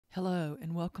Hello,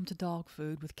 and welcome to Dog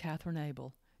Food with Catherine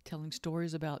Abel, telling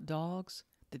stories about dogs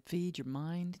that feed your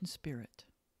mind and spirit.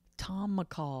 Tom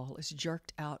McCall is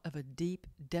jerked out of a deep,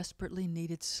 desperately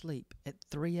needed sleep at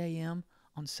 3 a.m.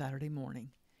 on Saturday morning.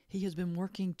 He has been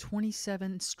working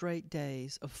 27 straight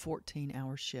days of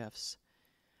 14-hour shifts.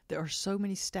 There are so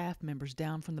many staff members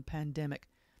down from the pandemic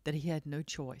that he had no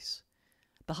choice.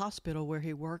 The hospital where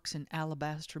he works in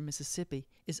Alabaster, Mississippi,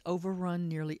 is overrun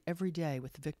nearly every day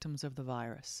with victims of the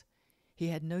virus. He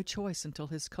had no choice until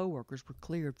his coworkers were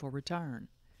cleared for return.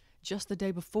 Just the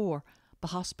day before, the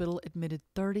hospital admitted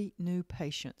 30 new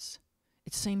patients.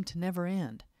 It seemed to never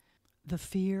end. The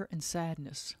fear and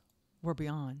sadness were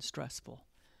beyond stressful.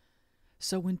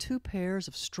 So when two pairs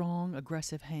of strong,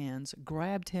 aggressive hands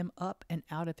grabbed him up and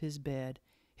out of his bed,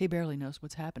 he barely knows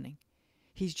what's happening.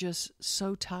 He's just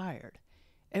so tired.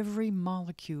 Every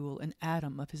molecule and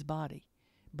atom of his body,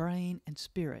 brain and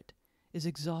spirit, is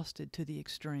exhausted to the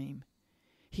extreme.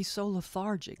 He's so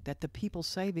lethargic that the people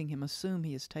saving him assume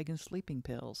he has taken sleeping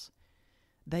pills.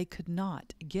 They could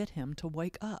not get him to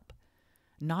wake up.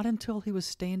 Not until he was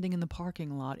standing in the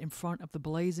parking lot in front of the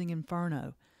blazing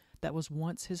inferno that was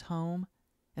once his home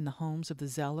and the homes of the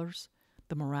Zellers,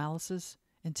 the Moraleses,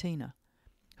 and Tina,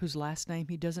 whose last name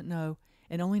he doesn't know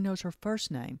and only knows her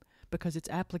first name because it's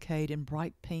appliqued in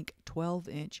bright pink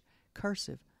 12-inch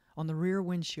cursive on the rear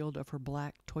windshield of her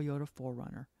black Toyota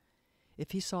 4Runner.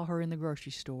 If he saw her in the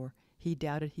grocery store, he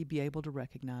doubted he'd be able to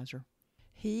recognize her.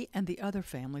 He and the other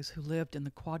families who lived in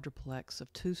the quadruplex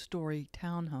of two-story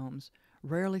townhomes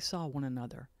rarely saw one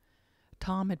another.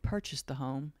 Tom had purchased the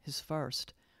home, his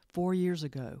first, 4 years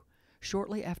ago,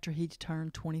 shortly after he'd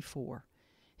turned 24.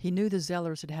 He knew the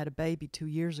Zellers had had a baby 2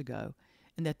 years ago,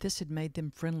 and that this had made them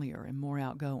friendlier and more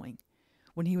outgoing.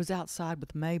 When he was outside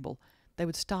with Mabel, they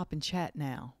would stop and chat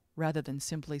now, rather than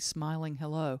simply smiling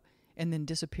hello and then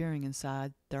disappearing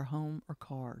inside their home or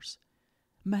cars.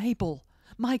 Mabel!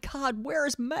 My God, where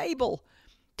is Mabel?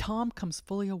 Tom comes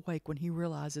fully awake when he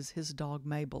realizes his dog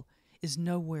Mabel is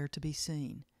nowhere to be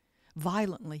seen.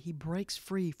 Violently, he breaks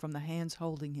free from the hands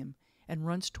holding him and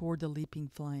runs toward the leaping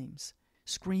flames,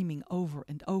 screaming over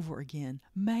and over again,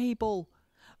 Mabel!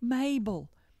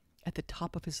 Mabel! At the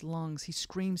top of his lungs, he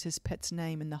screams his pet's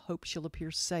name in the hope she'll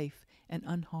appear safe and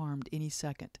unharmed any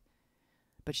second.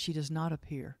 But she does not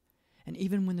appear, and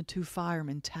even when the two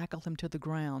firemen tackle him to the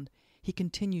ground, he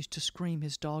continues to scream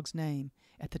his dog's name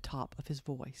at the top of his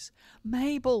voice.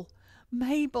 Mabel!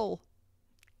 Mabel!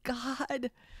 God!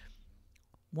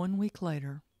 1 week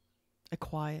later, a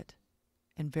quiet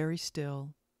and very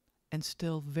still and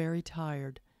still very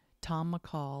tired Tom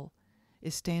McCall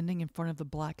is standing in front of the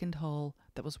blackened hull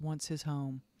that was once his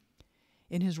home.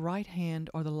 In his right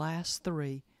hand are the last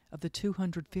 3 of the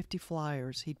 250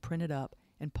 flyers he'd printed up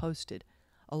and posted,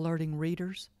 alerting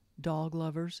readers, dog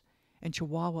lovers, and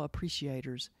Chihuahua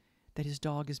appreciators that his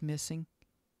dog is missing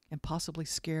and possibly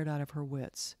scared out of her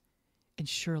wits, and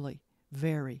surely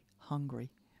very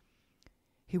hungry.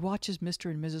 He watches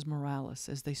Mr. and Mrs. Morales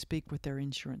as they speak with their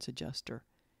insurance adjuster.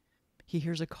 He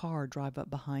hears a car drive up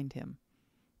behind him.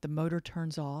 The motor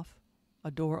turns off, a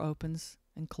door opens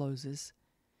and closes.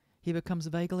 He becomes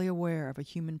vaguely aware of a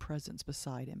human presence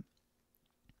beside him.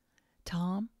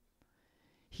 Tom?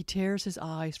 He tears his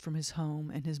eyes from his home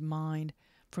and his mind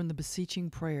from the beseeching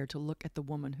prayer to look at the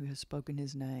woman who has spoken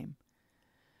his name.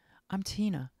 I'm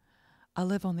Tina. I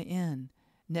live on the inn,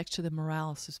 next to the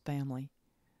Morales' family.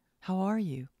 How are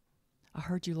you? I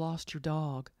heard you lost your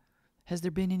dog. Has there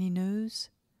been any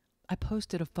news? I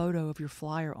posted a photo of your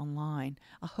flyer online.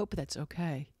 I hope that's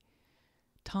okay.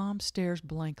 Tom stares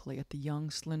blankly at the young,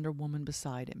 slender woman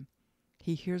beside him.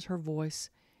 He hears her voice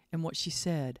and what she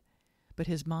said, but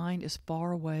his mind is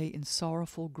far away in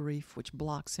sorrowful grief which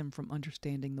blocks him from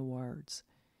understanding the words.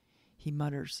 He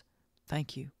mutters,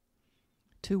 "Thank you,"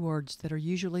 2 words that are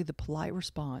usually the polite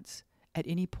response at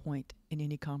any point in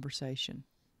any conversation.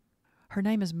 Her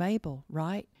name is Mabel,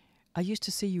 right? I used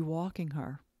to see you walking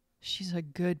her. She's a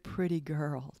good, pretty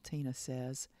girl, Tina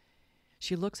says.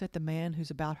 She looks at the man who's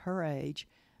about her age,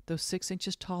 though 6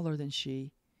 inches taller than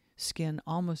she, skin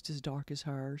almost as dark as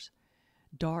hers,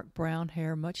 dark brown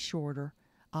hair much shorter,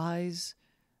 eyes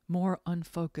more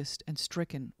unfocused and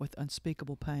stricken with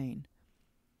unspeakable pain.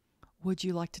 Would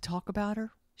you like to talk about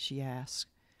her? She asks.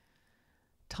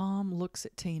 Tom looks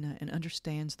at Tina and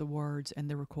understands the words and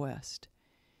the request.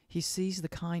 He sees the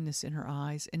kindness in her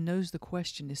eyes and knows the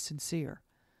question is sincere.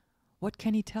 What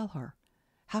can he tell her?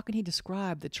 How can he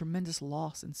describe the tremendous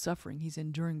loss and suffering he's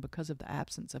enduring because of the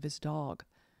absence of his dog?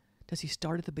 Does he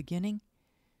start at the beginning?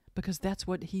 Because that's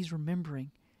what he's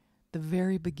remembering, the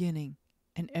very beginning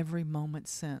and every moment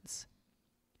since.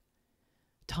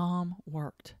 Tom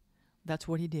worked. That's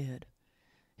what he did.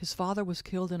 His father was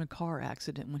killed in a car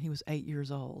accident when he was 8 years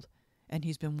old, and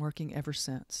he's been working ever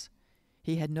since.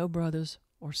 He had no brothers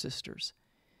or sisters.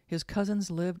 His cousins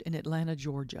lived in Atlanta,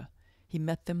 Georgia. He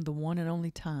met them the one and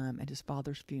only time at his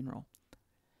father's funeral.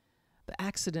 The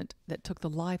accident that took the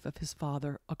life of his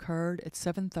father occurred at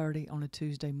 7:30 on a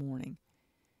Tuesday morning.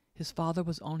 His father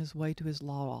was on his way to his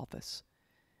law office.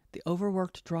 The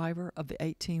overworked driver of the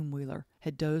 18-wheeler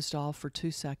had dozed off for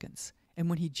 2 seconds, and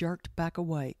when he jerked back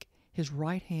awake, his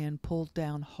right hand pulled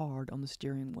down hard on the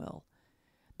steering wheel.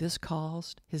 This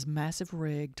caused his massive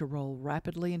rig to roll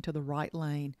rapidly into the right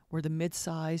lane where the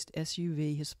mid-sized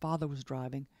SUV his father was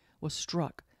driving was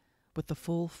struck with the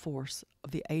full force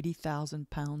of the 80,000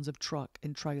 pounds of truck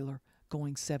and trailer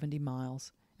going 70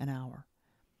 miles an hour.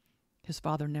 His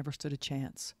father never stood a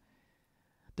chance.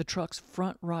 The truck's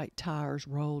front right tires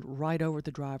rolled right over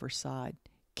the driver's side,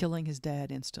 killing his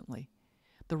dad instantly.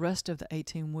 The rest of the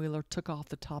 18-wheeler took off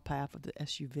the top half of the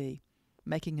SUV,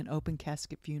 making an open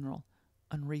casket funeral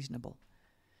unreasonable.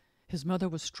 His mother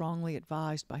was strongly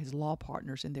advised by his law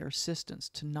partners and their assistants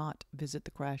to not visit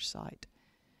the crash site.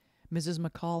 Mrs.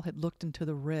 McCall had looked into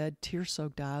the red,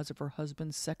 tear-soaked eyes of her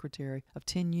husband's secretary of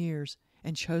 10 years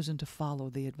and chosen to follow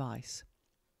the advice.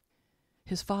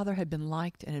 His father had been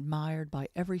liked and admired by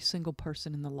every single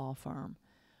person in the law firm,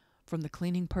 from the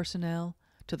cleaning personnel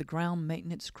to the ground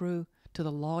maintenance crew to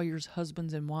the lawyers'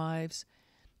 husbands and wives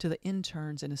to the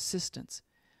interns and assistants,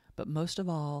 but most of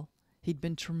all, he'd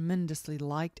been tremendously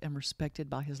liked and respected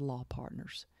by his law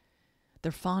partners.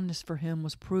 Their fondness for him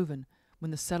was proven when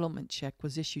the settlement check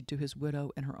was issued to his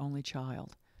widow and her only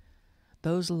child.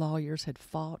 Those lawyers had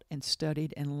fought and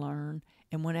studied and learned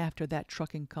and went after that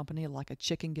trucking company like a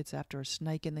chicken gets after a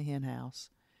snake in the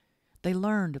henhouse. They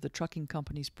learned of the trucking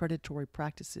company's predatory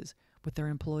practices with their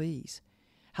employees,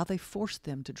 how they forced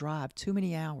them to drive too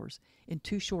many hours in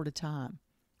too short a time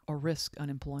or risk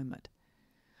unemployment.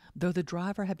 Though the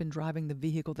driver had been driving the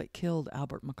vehicle that killed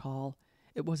Albert McCall,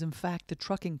 it was in fact the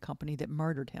trucking company that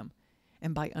murdered him,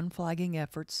 and by unflagging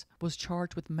efforts was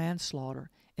charged with manslaughter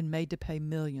and made to pay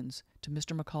millions to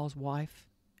Mr. McCall's wife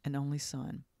and only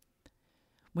son.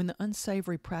 When the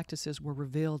unsavory practices were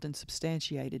revealed and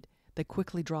substantiated, they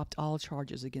quickly dropped all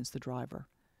charges against the driver.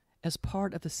 As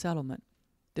part of the settlement,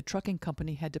 the trucking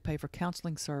company had to pay for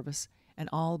counseling service and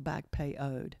all back pay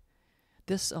owed.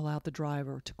 This allowed the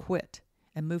driver to quit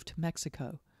and move to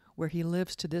Mexico, where he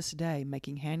lives to this day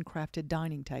making handcrafted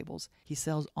dining tables he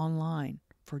sells online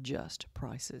for just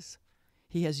prices.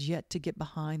 He has yet to get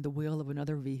behind the wheel of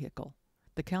another vehicle.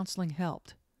 The counseling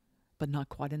helped, but not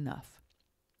quite enough.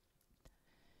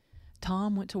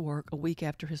 Tom went to work a week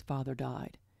after his father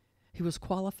died. He was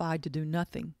qualified to do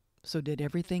nothing, so did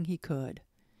everything he could.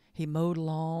 He mowed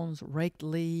lawns, raked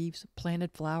leaves,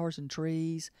 planted flowers and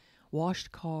trees,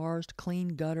 washed cars,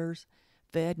 cleaned gutters,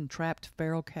 fed and trapped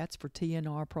feral cats for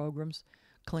TNR programs,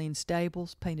 cleaned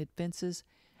stables, painted fences,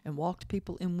 and walked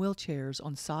people in wheelchairs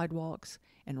on sidewalks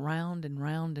and round and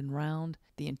round and round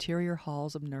the interior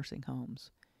halls of nursing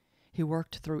homes. He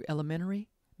worked through elementary,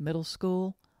 middle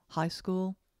school, high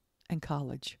school, and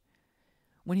college.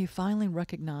 When he finally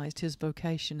recognized his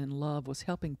vocation and love was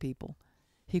helping people,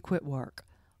 he quit work,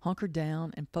 hunkered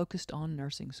down, and focused on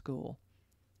nursing school.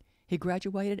 He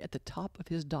graduated at the top of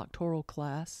his doctoral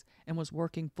class and was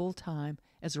working full-time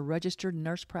as a registered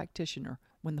nurse practitioner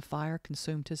when the fire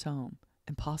consumed his home,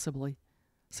 and possibly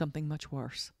something much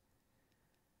worse.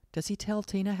 Does he tell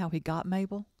Tina how he got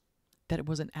Mabel? That it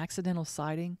was an accidental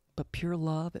sighting, but pure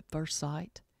love at first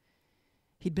sight?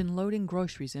 He'd been loading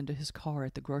groceries into his car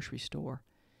at the grocery store.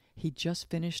 He'd just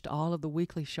finished all of the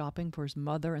weekly shopping for his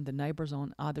mother and the neighbors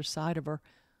on either side of her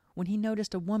when he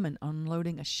noticed a woman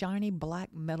unloading a shiny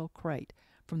black metal crate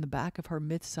from the back of her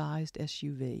mid-sized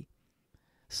SUV.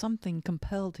 Something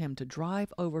compelled him to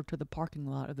drive over to the parking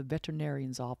lot of the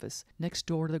veterinarian's office next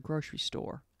door to the grocery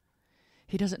store.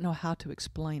 He doesn't know how to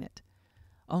explain it,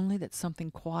 only that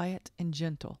something quiet and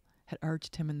gentle had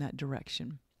urged him in that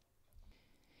direction.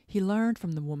 He learned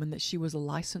from the woman that she was a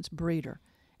licensed breeder,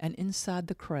 and inside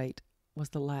the crate was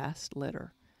the last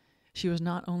litter. She was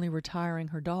not only retiring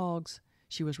her dogs,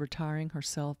 she was retiring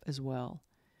herself as well.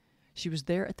 She was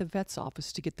there at the vet's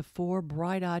office to get the 4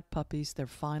 bright-eyed puppies their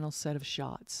final set of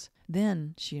shots.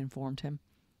 Then, she informed him,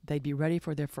 they'd be ready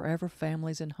for their forever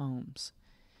families and homes.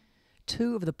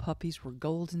 2 of the puppies were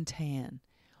golden tan.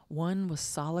 One was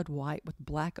solid white with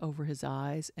black over his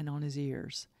eyes and on his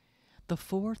ears. The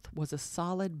 4th was a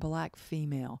solid black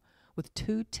female with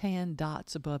 2 tan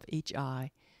dots above each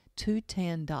eye, 2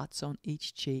 tan dots on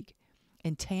each cheek,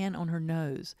 and tan on her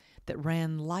nose that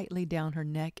ran lightly down her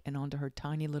neck and onto her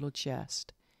tiny little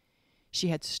chest. She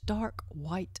had stark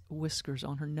white whiskers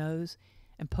on her nose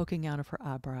and poking out of her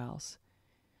eyebrows.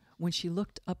 When she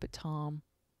looked up at Tom,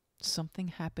 something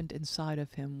happened inside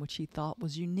of him which he thought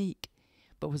was unique,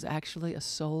 but was actually a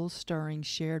soul-stirring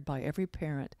shared by every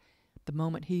parent the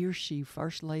moment he or she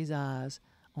first lays eyes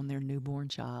on their newborn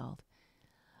child.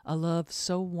 A love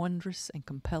so wondrous and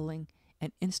compelling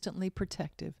and instantly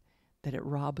protective that it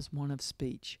robs one of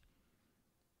speech.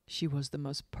 She was the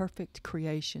most perfect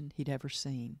creation he'd ever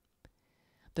seen.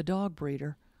 The dog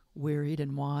breeder, wearied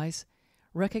and wise,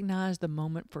 recognized the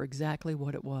moment for exactly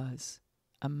what it was,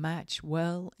 a match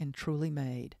well and truly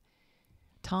made.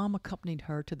 Tom accompanied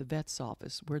her to the vet's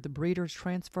office, where the breeders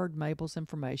transferred Mabel's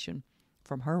information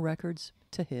from her records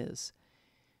to his.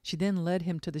 She then led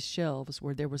him to the shelves,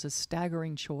 where there was a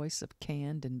staggering choice of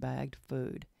canned and bagged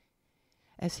food.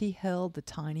 As he held the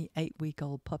tiny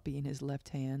 8-week-old puppy in his left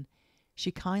hand,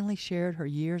 she kindly shared her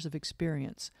years of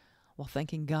experience while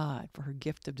thanking God for her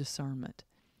gift of discernment.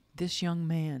 This young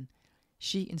man,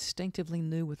 she instinctively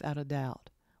knew without a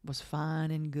doubt, was fine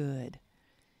and good.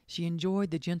 She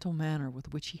enjoyed the gentle manner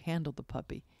with which he handled the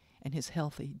puppy and his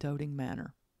healthy, doting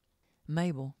manner.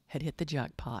 Mabel had hit the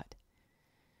jackpot.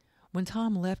 When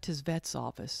Tom left his vet's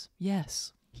office,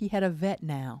 yes, he had a vet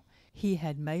now. He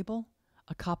had Mabel,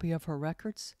 a copy of her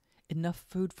records, enough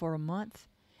food for a month,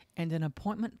 and an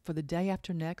appointment for the day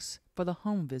after next for the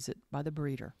home visit by the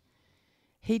breeder.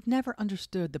 He'd never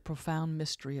understood the profound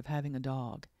mystery of having a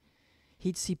dog.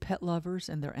 He'd see pet lovers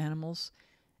and their animals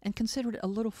and considered it a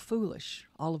little foolish,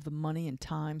 all of the money and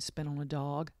time spent on a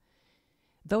dog.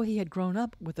 Though he had grown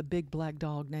up with a big black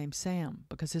dog named Sam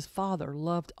because his father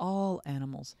loved all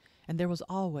animals and there was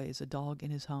always a dog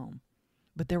in his home.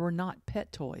 But there were not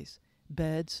pet toys,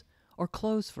 beds, or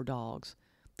clothes for dogs,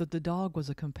 though the dog was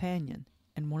a companion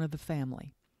and one of the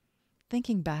family.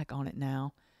 Thinking back on it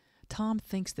now, Tom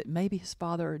thinks that maybe his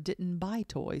father didn't buy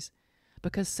toys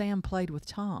because Sam played with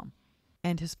Tom,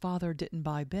 and his father didn't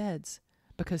buy beds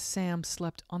because Sam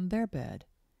slept on their bed.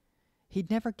 He'd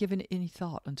never given it any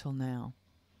thought until now.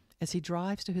 As he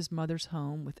drives to his mother's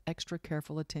home with extra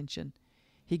careful attention,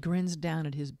 he grins down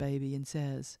at his baby and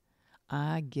says,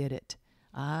 "I get it.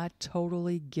 I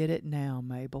totally get it now,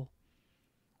 Mabel."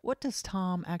 What does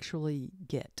Tom actually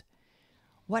get?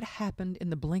 What happened in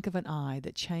the blink of an eye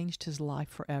that changed his life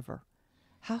forever?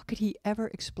 How could he ever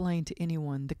explain to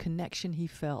anyone the connection he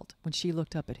felt when she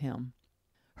looked up at him?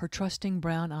 Her trusting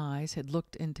brown eyes had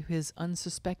looked into his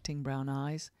unsuspecting brown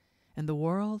eyes, and the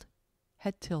world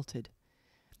had tilted.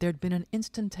 There had been an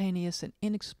instantaneous and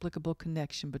inexplicable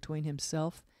connection between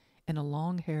himself and a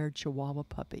long-haired Chihuahua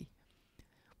puppy.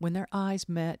 When their eyes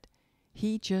met,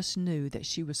 he just knew that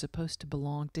she was supposed to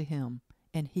belong to him,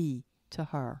 and he to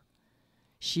her.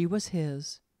 She was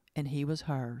his, and he was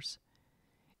hers.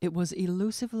 It was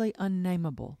elusively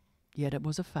unnameable, yet it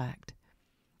was a fact.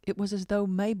 It was as though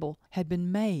Mabel had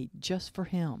been made just for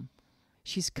him.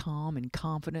 She's calm and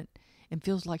confident and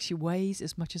feels like she weighs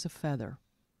as much as a feather.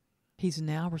 He's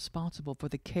now responsible for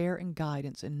the care and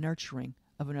guidance and nurturing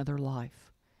of another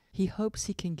life. He hopes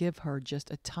he can give her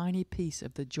just a tiny piece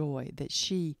of the joy that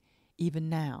she, even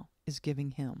now, is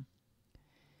giving him.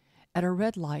 At a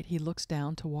red light, he looks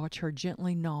down to watch her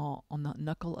gently gnaw on the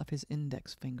knuckle of his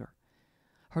index finger.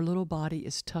 Her little body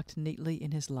is tucked neatly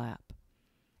in his lap.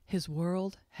 His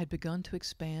world had begun to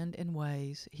expand in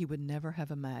ways he would never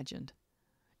have imagined.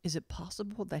 Is it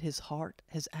possible that his heart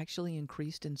has actually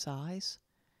increased in size?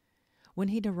 When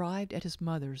he'd arrived at his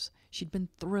mother's, she'd been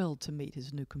thrilled to meet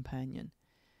his new companion.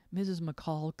 Mrs.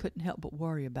 McCall couldn't help but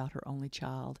worry about her only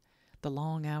child, the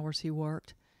long hours he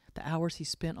worked, the hours he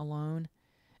spent alone.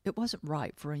 It wasn't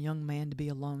right for a young man to be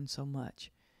alone so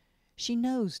much. She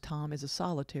knows Tom is a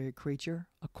solitary creature,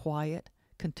 a quiet,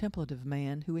 contemplative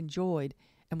man who enjoyed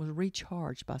and was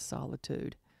recharged by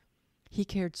solitude. He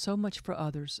cared so much for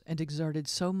others and exerted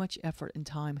so much effort and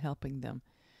time helping them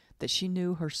that she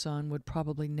knew her son would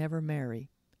probably never marry,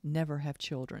 never have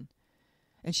children.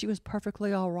 And she was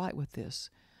perfectly all right with this,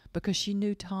 because she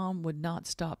knew Tom would not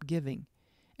stop giving,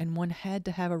 and one had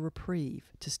to have a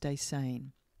reprieve to stay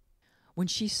sane. When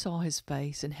she saw his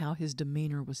face and how his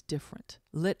demeanor was different,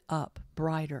 lit up,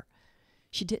 brighter,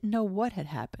 she didn't know what had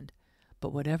happened,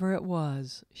 but whatever it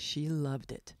was, she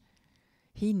loved it.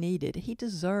 He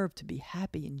deserved to be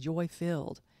happy and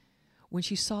joy-filled. When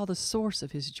she saw the source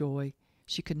of his joy,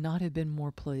 she could not have been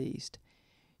more pleased.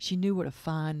 She knew what a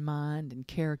fine mind and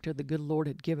character the good Lord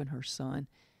had given her son,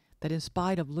 that in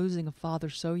spite of losing a father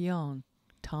so young,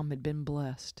 Tom had been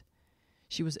blessed.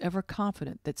 She was ever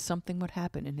confident that something would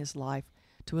happen in his life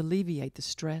to alleviate the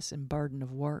stress and burden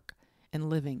of work and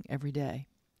living every day.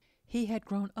 He had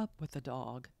grown up with the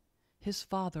dog. His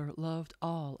father loved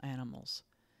all animals.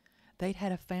 They'd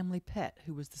had a family pet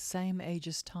who was the same age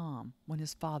as Tom when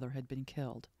his father had been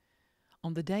killed.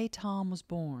 On the day Tom was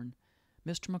born,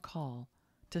 Mr. McCall,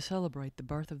 to celebrate the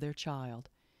birth of their child,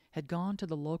 had gone to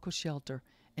the local shelter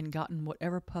and gotten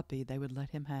whatever puppy they would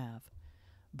let him have.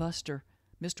 Buster,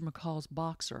 Mr. McCall's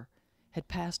boxer, had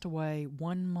passed away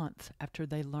 1 month after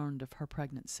they learned of her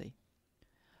pregnancy.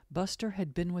 Buster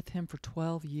had been with him for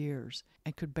 12 years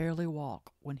and could barely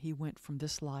walk when he went from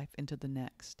this life into the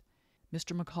next.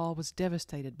 Mr. McCall was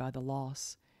devastated by the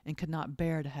loss and could not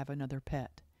bear to have another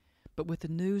pet. But with the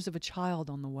news of a child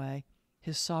on the way,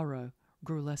 his sorrow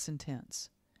grew less intense.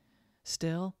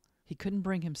 Still, he couldn't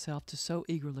bring himself to so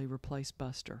eagerly replace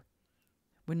Buster.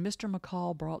 When Mr.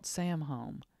 McCall brought Sam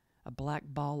home, a black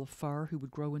ball of fur who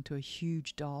would grow into a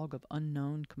huge dog of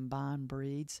unknown combined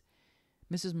breeds,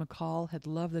 Mrs. McCall had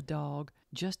loved the dog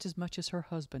just as much as her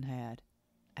husband had,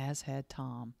 as had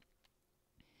Tom.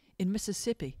 In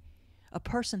Mississippi, a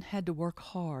person had to work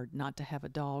hard not to have a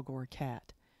dog or a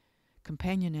cat.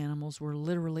 Companion animals were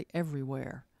literally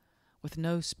everywhere, with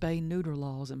no spay-neuter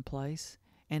laws in place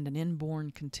and an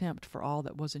inborn contempt for all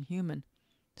that wasn't human.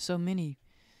 So many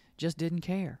just didn't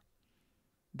care.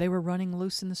 They were running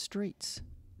loose in the streets.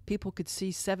 People could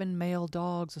see 7 male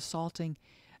dogs assaulting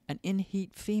an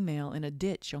in-heat female in a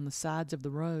ditch on the sides of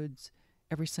the roads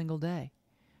every single day.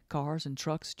 Cars and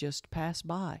trucks just passed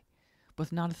by,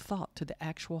 with not a thought to the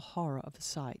actual horror of the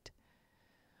sight.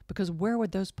 Because where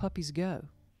would those puppies go?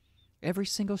 Every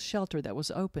single shelter that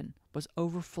was open was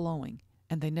overflowing,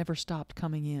 and they never stopped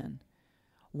coming in.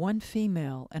 One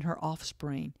female and her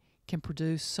offspring can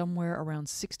produce somewhere around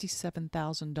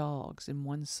 67,000 dogs in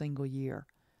one single year.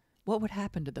 What would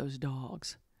happen to those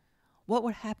dogs? What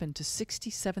would happen to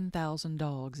 67,000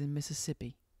 dogs in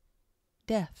Mississippi?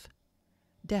 Death.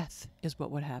 Death is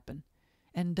what would happen,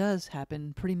 and does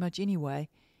happen pretty much anyway,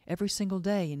 every single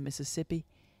day in Mississippi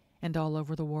and all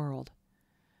over the world.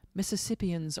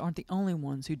 Mississippians aren't the only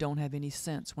ones who don't have any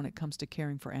sense when it comes to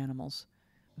caring for animals.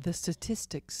 The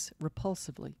statistics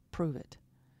repulsively prove it.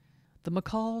 The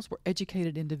McCalls were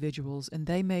educated individuals, and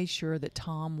they made sure that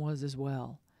Tom was as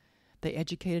well. They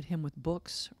educated him with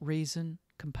books, reason,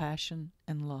 compassion,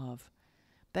 and love.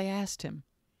 They asked him,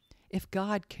 if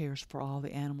God cares for all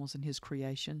the animals in his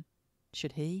creation,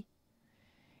 should he?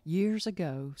 Years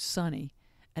ago, Sonny,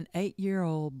 an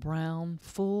 8-year-old brown,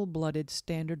 full-blooded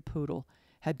standard poodle,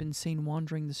 had been seen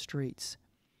wandering the streets.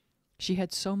 She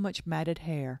had so much matted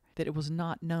hair that it was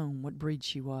not known what breed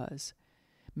she was.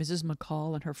 Mrs.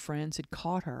 McCall and her friends had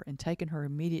caught her and taken her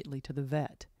immediately to the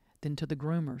vet, then to the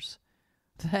groomers.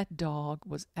 That dog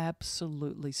was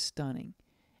absolutely stunning.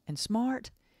 And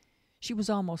smart? She was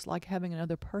almost like having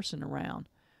another person around.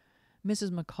 Mrs.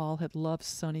 McCall had loved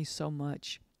Sonny so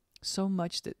much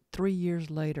that 3 years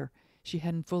later she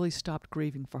hadn't fully stopped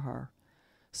grieving for her.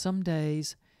 Some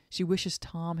days she wishes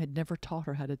Tom had never taught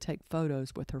her how to take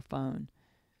photos with her phone.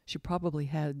 She probably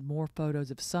had more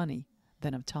photos of Sonny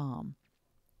than of Tom.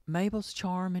 Mabel's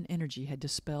charm and energy had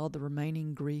dispelled the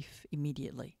remaining grief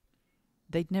immediately.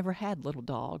 They'd never had little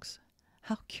dogs.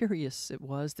 How curious it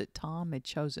was that Tom had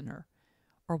chosen her.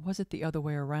 Or was it the other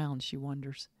way around, she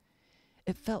wonders.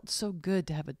 It felt so good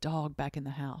to have a dog back in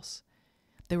the house.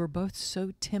 They were both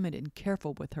so timid and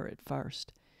careful with her at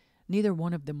first, neither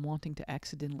one of them wanting to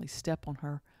accidentally step on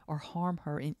her or harm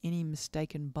her in any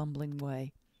mistaken, bumbling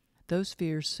way. Those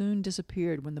fears soon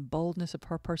disappeared when the boldness of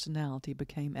her personality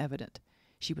became evident.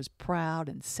 She was proud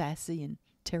and sassy and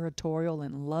territorial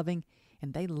and loving,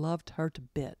 and they loved her to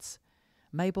bits.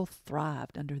 Mabel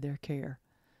thrived under their care.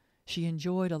 She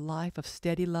enjoyed a life of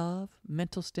steady love,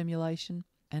 mental stimulation,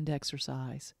 and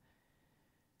exercise.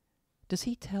 Does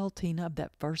he tell Tina of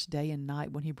that first day and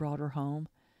night when he brought her home?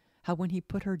 How when he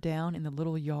put her down in the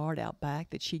little yard out back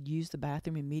that she'd use the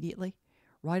bathroom immediately,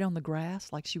 right on the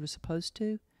grass like she was supposed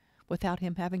to, without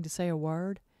him having to say a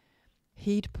word?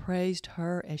 He'd praised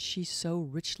her as she so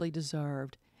richly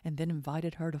deserved, and then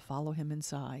invited her to follow him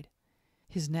inside.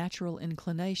 His natural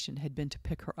inclination had been to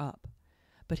pick her up,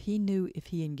 but he knew if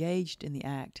he engaged in the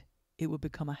act, it would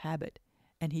become a habit,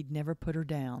 and he'd never put her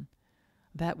down.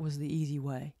 That was the easy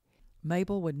way.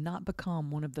 Mabel would not become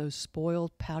one of those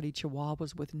spoiled, pouty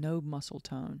Chihuahuas with no muscle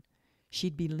tone.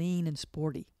 She'd be lean and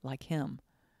sporty, like him.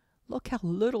 Look how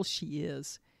little she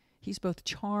is. He's both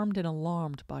charmed and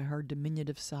alarmed by her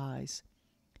diminutive size.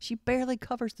 She barely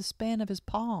covers the span of his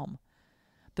palm.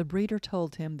 The breeder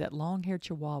told him that long-haired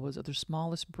Chihuahuas are the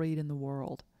smallest breed in the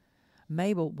world.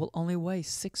 Mabel will only weigh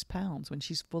 6 pounds when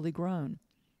she's fully grown.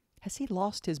 Has he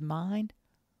lost his mind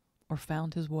or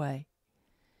found his way?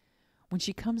 When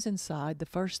she comes inside, the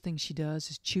first thing she does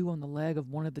is chew on the leg of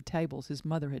one of the tables his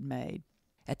mother had made.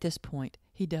 At this point,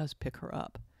 he does pick her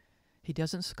up. He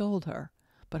doesn't scold her,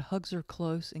 but hugs her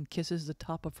close and kisses the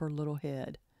top of her little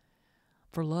head.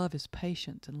 For love is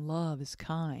patient and love is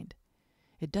kind.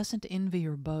 It doesn't envy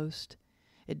or boast.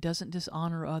 It doesn't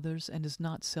dishonor others and is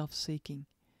not self-seeking.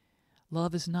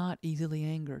 Love is not easily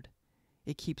angered.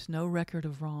 It keeps no record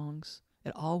of wrongs.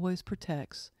 It always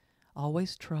protects,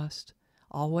 always trusts,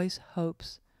 always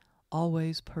hopes,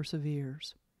 always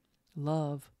perseveres.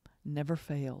 Love never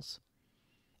fails.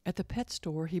 At the pet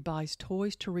store, he buys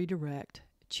toys to redirect,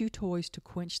 chew toys to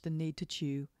quench the need to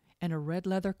chew, and a red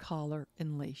leather collar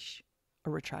and leash, a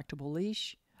retractable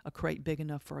leash, a crate big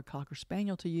enough for a Cocker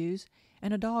Spaniel to use,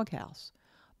 and a doghouse,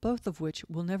 both of which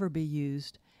will never be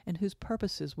used and whose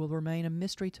purposes will remain a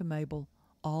mystery to Mabel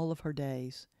all of her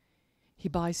days. He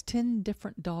buys 10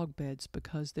 different dog beds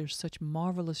because there's such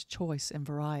marvelous choice and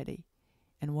variety,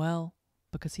 and well,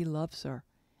 because he loves her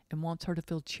and wants her to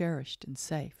feel cherished and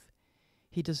safe.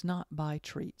 He does not buy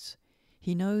treats.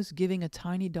 He knows giving a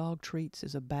tiny dog treats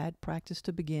is a bad practice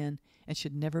to begin and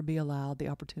should never be allowed the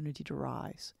opportunity to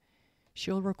rise.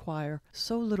 She'll require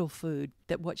so little food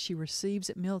that what she receives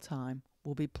at mealtime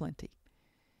will be plenty.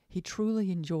 He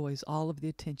truly enjoys all of the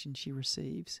attention she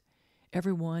receives.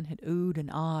 Everyone had oohed and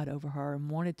ahed over her and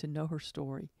wanted to know her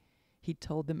story. He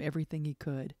told them everything he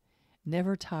could,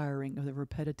 never tiring of the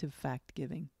repetitive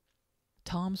fact-giving.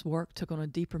 Tom's work took on a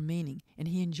deeper meaning, and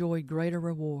he enjoyed greater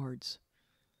rewards.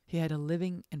 He had a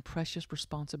living and precious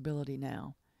responsibility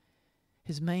now.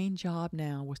 His main job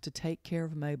now was to take care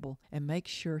of Mabel and make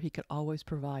sure he could always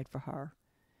provide for her.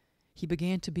 He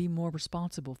began to be more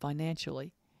responsible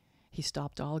financially. He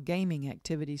stopped all gaming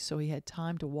activities so he had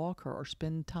time to walk her or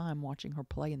spend time watching her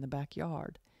play in the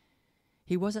backyard.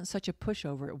 He wasn't such a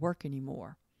pushover at work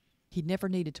anymore. He never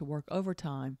needed to work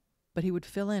overtime, but he would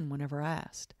fill in whenever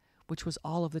asked, which was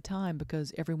all of the time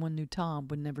because everyone knew Tom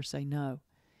would never say no.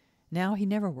 Now he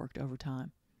never worked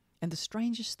overtime, and the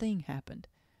strangest thing happened.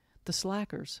 The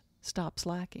slackers stopped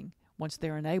slacking once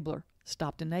their enabler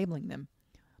stopped enabling them.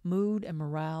 Mood and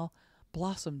morale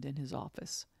blossomed in his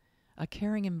office. A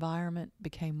caring environment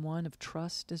became one of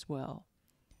trust as well.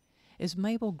 As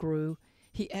Mabel grew,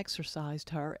 he exercised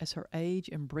her as her age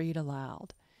and breed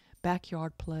allowed.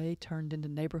 Backyard play turned into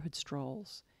neighborhood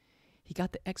strolls. He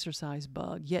got the exercise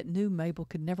bug, yet knew Mabel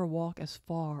could never walk as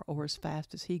far or as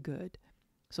fast as he could.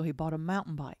 So he bought a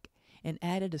mountain bike and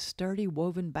added a sturdy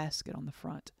woven basket on the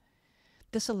front.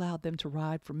 This allowed them to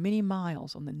ride for many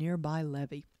miles on the nearby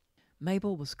levee.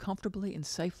 Mabel was comfortably and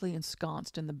safely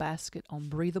ensconced in the basket on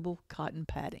breathable cotton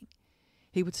padding.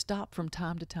 He would stop from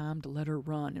time to time to let her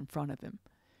run in front of him.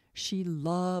 She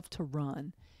loved to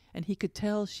run, and he could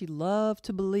tell she loved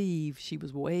to believe she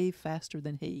was way faster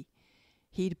than he.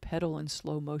 He'd pedal in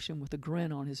slow motion with a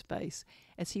grin on his face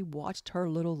as he watched her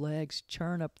little legs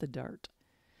churn up the dirt.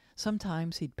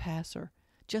 Sometimes he'd pass her,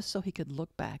 just so he could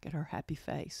look back at her happy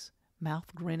face,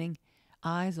 mouth grinning,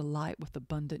 eyes alight with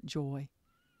abundant joy.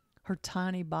 Her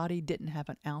tiny body didn't have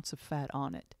an ounce of fat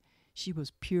on it. She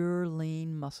was pure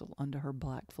lean muscle under her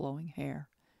black flowing hair.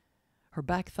 Her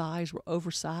back thighs were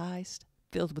oversized,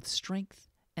 filled with strength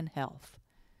and health.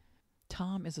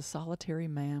 Tom is a solitary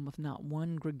man with not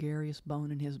one gregarious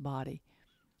bone in his body.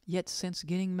 Yet since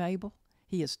getting Mabel,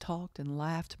 he has talked and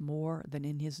laughed more than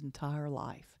in his entire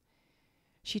life.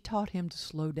 She taught him to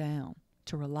slow down,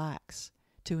 to relax,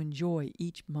 to enjoy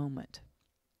each moment.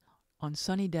 On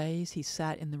sunny days, he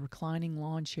sat in the reclining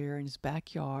lawn chair in his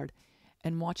backyard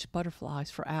and watched butterflies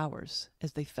for hours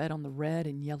as they fed on the red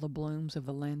and yellow blooms of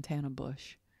the lantana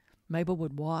bush. Mabel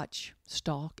would watch,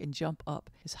 stalk, and jump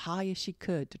up as high as she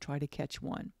could to try to catch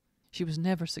one. She was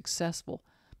never successful,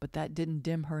 but that didn't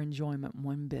dim her enjoyment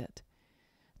one bit.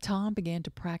 Tom began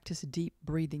to practice deep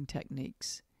breathing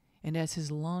techniques, and as his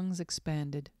lungs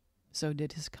expanded, so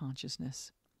did his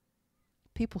consciousness.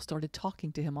 People started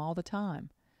talking to him all the time.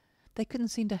 They couldn't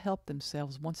seem to help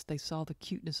themselves once they saw the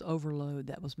cuteness overload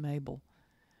that was Mabel.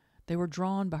 They were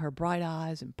drawn by her bright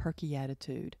eyes and perky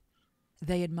attitude.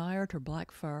 They admired her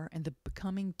black fur and the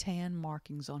becoming tan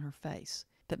markings on her face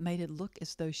that made it look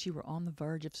as though she were on the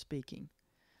verge of speaking.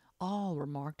 All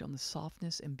remarked on the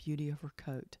softness and beauty of her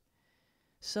coat.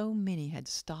 So many had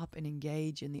to stop and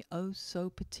engage in the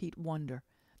oh-so-petite wonder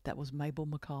that was Mabel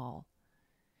McCall.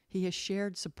 He has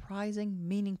shared surprising,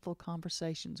 meaningful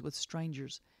conversations with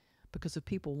strangers because of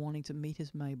people wanting to meet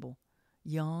his Mabel.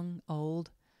 Young, old,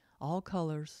 all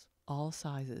colors, all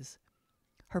sizes.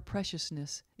 Her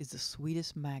preciousness is the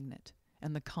sweetest magnet,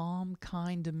 and the calm,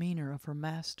 kind demeanor of her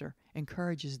master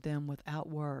encourages them without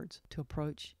words to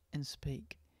approach and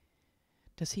speak.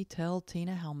 Does he tell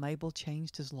Tina how Mabel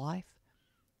changed his life?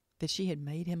 That she had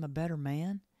made him a better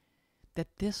man?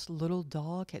 That this little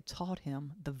dog had taught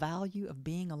him the value of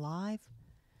being alive?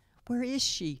 Where is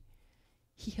she?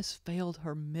 He has failed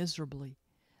her miserably.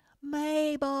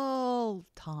 "Mabel!"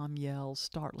 Tom yells,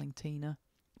 startling Tina.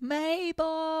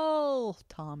 "Mabel!"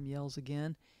 Tom yells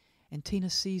again, and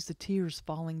Tina sees the tears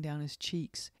falling down his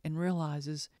cheeks and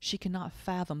realizes she cannot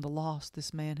fathom the loss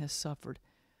this man has suffered,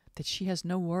 that she has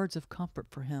no words of comfort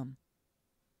for him.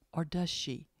 Or does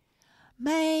she?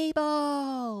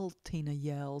 "Mabel!" Tina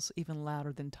yells, even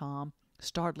louder than Tom,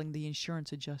 startling the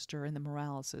insurance adjuster and the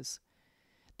Moraleses.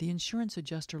 The insurance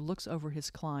adjuster looks over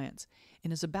his clients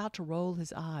and is about to roll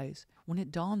his eyes when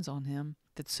it dawns on him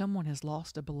that someone has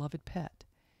lost a beloved pet.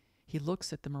 He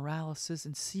looks at the Moraleses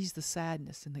and sees the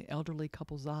sadness in the elderly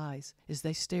couple's eyes as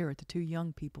they stare at the two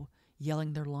young people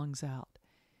yelling their lungs out.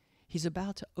 He's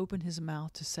about to open his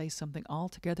mouth to say something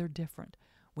altogether different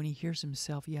when he hears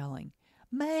himself yelling,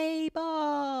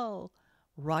 "Mabel!"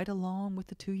 right along with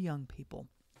the two young people.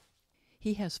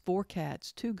 He has 4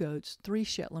 cats, 2 goats, 3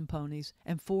 Shetland ponies,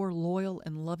 and 4 loyal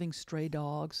and loving stray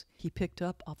dogs he picked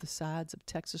up off the sides of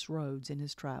Texas roads in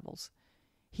his travels.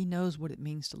 He knows what it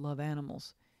means to love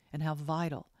animals and how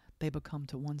vital they become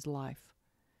to one's life.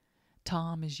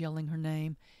 Tom is yelling her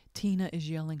name. Tina is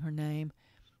yelling her name.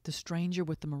 The stranger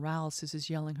with the Moraleses is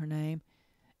yelling her name.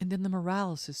 And then the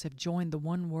Moraleses have joined the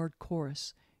one-word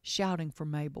chorus, shouting for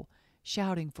Mabel,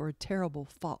 shouting for a terrible,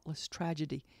 thoughtless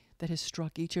tragedy that has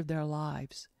struck each of their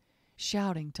lives,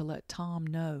 shouting to let Tom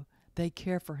know they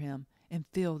care for him and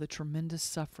feel the tremendous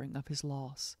suffering of his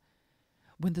loss.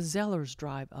 When the Zellers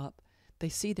drive up, they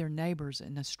see their neighbors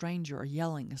and a stranger are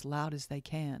yelling as loud as they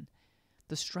can.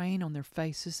 The strain on their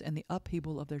faces and the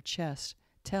upheaval of their chests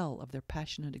tell of their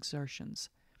passionate exertions.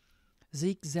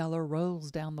 Zeke Zeller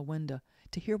rolls down the window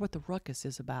to hear what the ruckus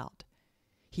is about.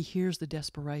 He hears the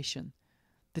desperation,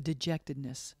 the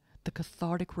dejectedness, the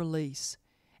cathartic release,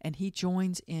 and he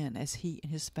joins in as he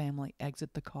and his family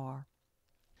exit the car.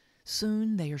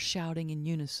 Soon they are shouting in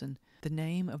unison the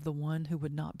name of the one who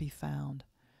would not be found,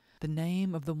 the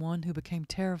name of the one who became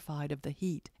terrified of the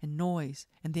heat and noise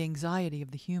and the anxiety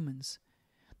of the humans,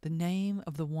 the name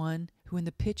of the one who in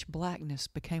the pitch blackness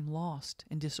became lost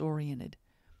and disoriented.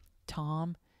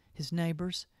 Tom, his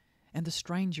neighbors, and the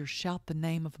stranger shout the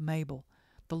name of Mabel,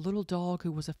 the little dog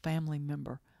who was a family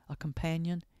member, a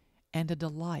companion, and a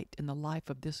delight in the life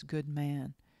of this good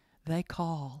man. They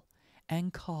call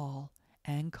and call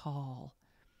and call.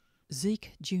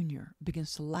 Zeke Jr.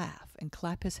 begins to laugh and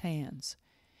clap his hands.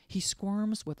 He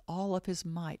squirms with all of his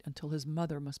might until his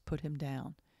mother must put him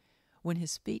down. When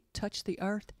his feet touch the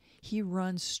earth, he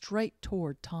runs straight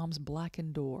toward Tom's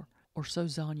blackened door, or so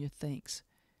Zonya thinks.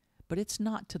 But it's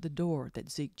not to the door that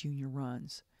Zeke Jr.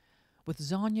 runs. With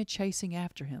Zonya chasing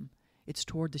after him, it's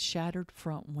toward the shattered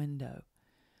front window.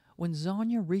 When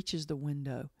Zonya reaches the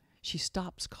window, she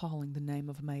stops calling the name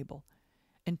of Mabel,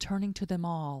 and turning to them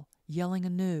all, yelling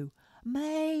anew,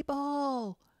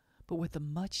 "Mabel!" but with a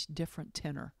much different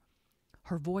tenor.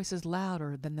 Her voice is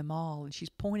louder than them all, and she's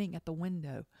pointing at the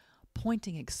window,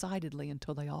 pointing excitedly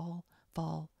until they all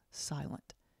fall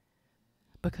silent.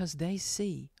 Because they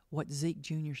see what Zeke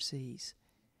Jr. sees,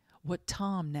 what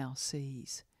Tom now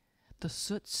sees, the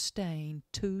soot-stained,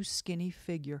 too skinny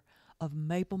figure of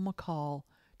Mabel McCall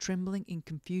trembling in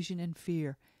confusion and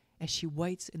fear as she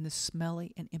waits in the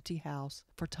smelly and empty house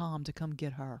for Tom to come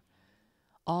get her.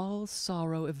 All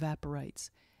sorrow evaporates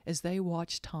as they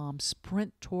watch Tom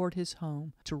sprint toward his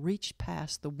home to reach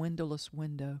past the windowless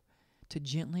window to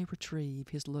gently retrieve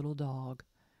his little dog.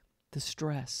 The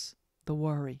stress, the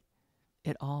worry,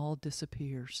 it all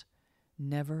disappears,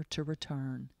 never to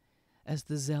return, as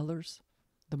the Zellers,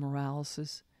 the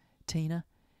Moraleses, Tina,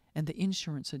 and the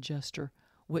insurance adjuster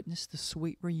witness the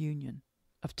sweet reunion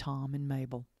of Tom and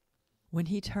Mabel. When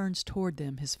he turns toward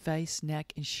them, his face,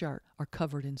 neck, and shirt are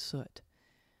covered in soot.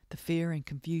 The fear and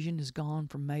confusion is gone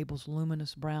from Mabel's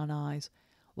luminous brown eyes,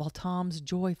 while Tom's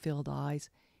joy-filled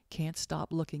eyes can't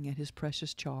stop looking at his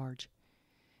precious charge.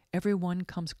 Everyone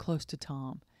comes close to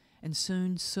Tom, and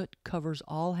soon soot covers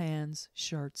all hands,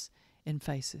 shirts, and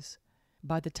faces.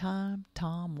 By the time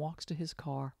Tom walks to his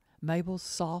car, Mabel's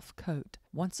soft coat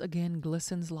once again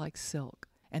glistens like silk,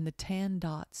 and the tan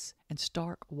dots and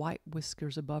stark white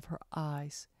whiskers above her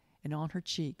eyes and on her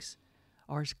cheeks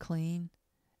are as clean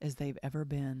as they've ever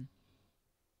been.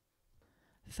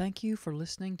 Thank you for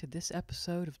listening to this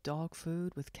episode of Dog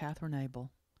Food with Catherine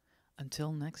Abel.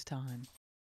 Until next time.